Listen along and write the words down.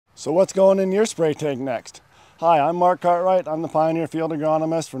So what's going in your spray tank next? Hi, I'm Marc Cartwright. I'm the Pioneer Field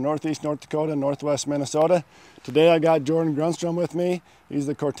Agronomist for Northeast North Dakota and Northwest Minnesota. Today I got Jordan Grundstrom with me. He's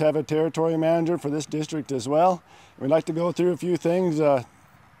the Corteva Territory Manager for this district as well. We'd like to go through a few things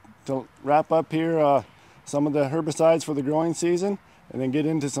to wrap up here, some of the herbicides for the growing season, and then get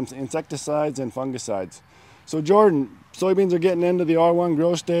into some insecticides and fungicides. So Jordan, soybeans are getting into the R1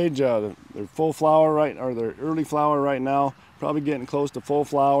 growth stage. They're full flower they're early flower right now. Probably getting close to full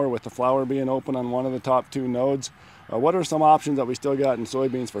flower with the flower being open on one of the top two nodes. What are some options that we still got in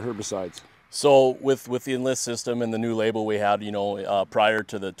soybeans for herbicides? So with the Enlist system and the new label we had, prior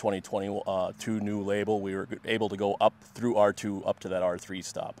to the 2022 new label, we were able to go up through R2 up to that R3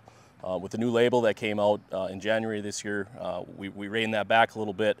 stop. With the new label that came out in January this year, we reined that back a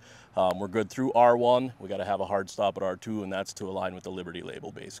little bit. We're good through R1. We got to have a hard stop at R2, and that's to align with the Liberty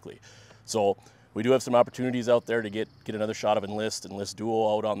label, basically. So we do have some opportunities out there to get another shot of Enlist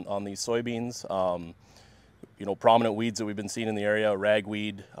Duo out on these soybeans. Prominent weeds that we've been seeing in the area,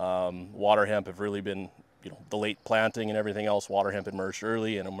 ragweed, water hemp have really been, the late planting and everything else. Water hemp emerged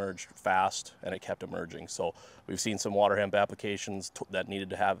early and emerged fast, and it kept emerging. So we've seen some water hemp applications that need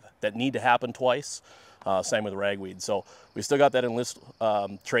to happen twice. Same with ragweed. So we still got that Enlist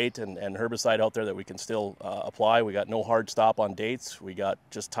trait and herbicide out there that we can still apply. We got no hard stop on dates. We got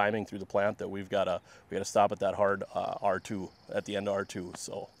just timing through the plant that we got to stop at that hard R2 at the end of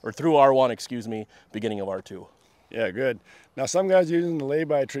R2. Or through R1, excuse me, beginning of R2. Yeah, good. Now some guys using the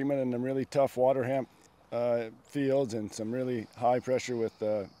lay-by treatment in the really tough water hemp fields and some really high pressure with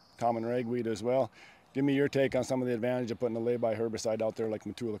common ragweed as well. Give me your take on some of the advantage of putting a lay-by herbicide out there like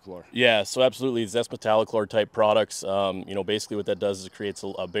metolachlor. Yeah, so absolutely, it's metolachlor type products. Basically what that does is it creates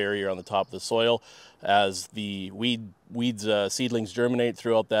a barrier on the top of the soil. As the weeds seedlings germinate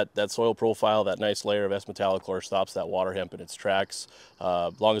throughout that soil profile, that nice layer of S-metolachlor stops that water hemp in its tracks.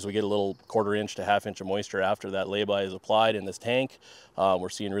 As long as we get a little quarter-inch to half-inch of moisture after that lay-by is applied in this tank, we're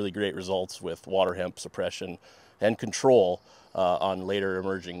seeing really great results with water hemp suppression and control on later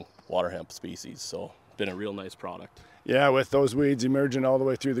emerging water hemp species. So been a real nice product. Yeah, with those weeds emerging all the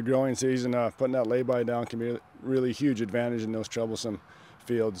way through the growing season, putting that lay-by down can be a really huge advantage in those troublesome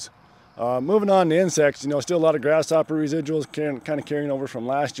fields. Moving on to insects, still a lot of grasshopper residuals kind of carrying over from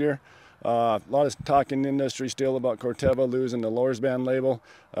last year. A lot of talk in the industry still about Corteva losing the Lorsban label.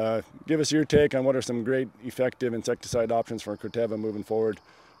 Give us your take on what are some great effective insecticide options for Corteva moving forward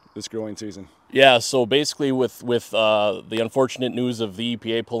this growing season. Yeah, so basically with the unfortunate news of the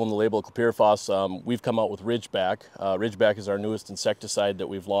EPA pulling the label of chlorpyrifos, we've come out with Ridgeback. Ridgeback is our newest insecticide that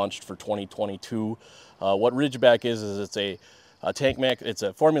we've launched for 2022. What Ridgeback is it's it's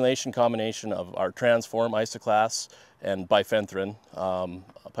a formulation combination of our Transform isoclass and bifenthrin,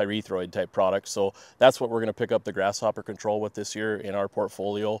 pyrethroid type product. So that's what we're going to pick up the grasshopper control with this year in our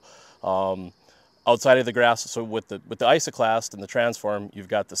portfolio. Outside of the grass, so with the isoclast and the Transform, you've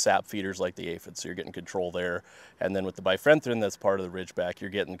got the sap feeders like the aphids, so you're getting control there. And then with the bifenthrin, that's part of the Ridgeback,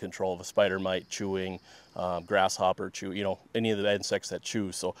 you're getting control of a spider mite chewing, grasshopper chew, any of the insects that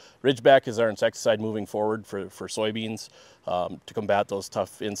chew. So Ridgeback is our insecticide moving forward for soybeans to combat those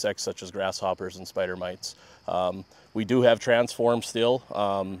tough insects such as grasshoppers and spider mites. We do have Transform still,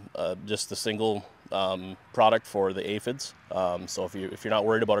 just the single product for the aphids. So if you're not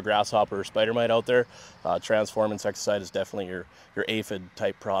worried about a grasshopper or spider mite out there, Transform insecticide is definitely your aphid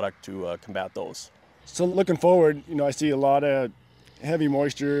type product to combat those. So looking forward, I see a lot of heavy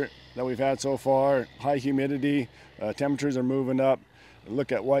moisture that we've had so far, high humidity, temperatures are moving up.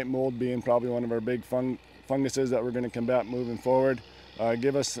 Look at white mold being probably one of our big funguses that we're going to combat moving forward.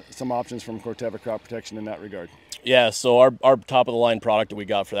 Give us some options from Corteva Crop Protection in that regard. Yeah, so our top of the line product that we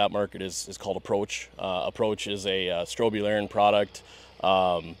got for that market is called Aproach. Aproach is a strobilurine product.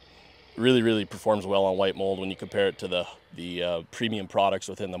 Really performs well on white mold when you compare it to the premium products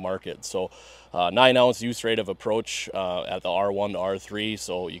within the market. So 9-ounce use rate of Aproach at the R1 to R3,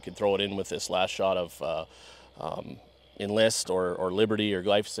 so you can throw it in with this last shot of Enlist or Liberty or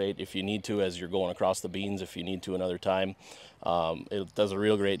glyphosate if you need to, as you're going across the beans if you need to another time. It does a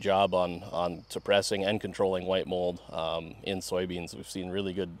real great job on suppressing and controlling white mold in soybeans. We've seen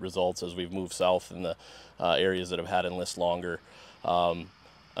really good results as we've moved south in the areas that have had Enlist longer.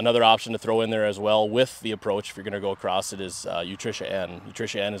 Another option to throw in there as well with the Aproach, if you're going to go across it, is Utrisha N.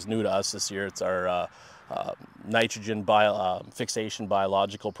 Utrisha N is new to us this year. It's our nitrogen fixation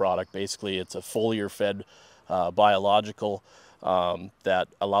biological product. Basically, it's a foliar fed biological that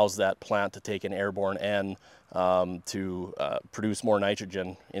allows that plant to take an airborne N to produce more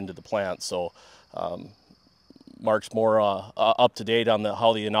nitrogen into the plant. So Marc's more up to date on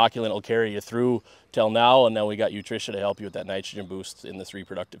how the inoculant will carry you through till now, and then we got Utrisha to help you with that nitrogen boost in the 3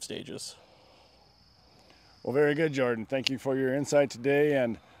 productive stages. Well, very good, Jordan. Thank you for your insight today,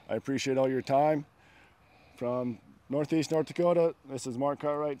 and I appreciate all your time. From Northeast North Dakota, this is Marc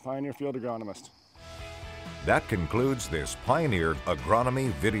Cartwright, Pioneer Field Agronomist. That concludes this Pioneer Agronomy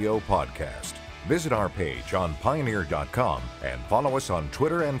video podcast. Visit our page on pioneer.com and follow us on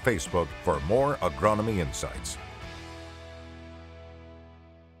Twitter and Facebook for more agronomy insights.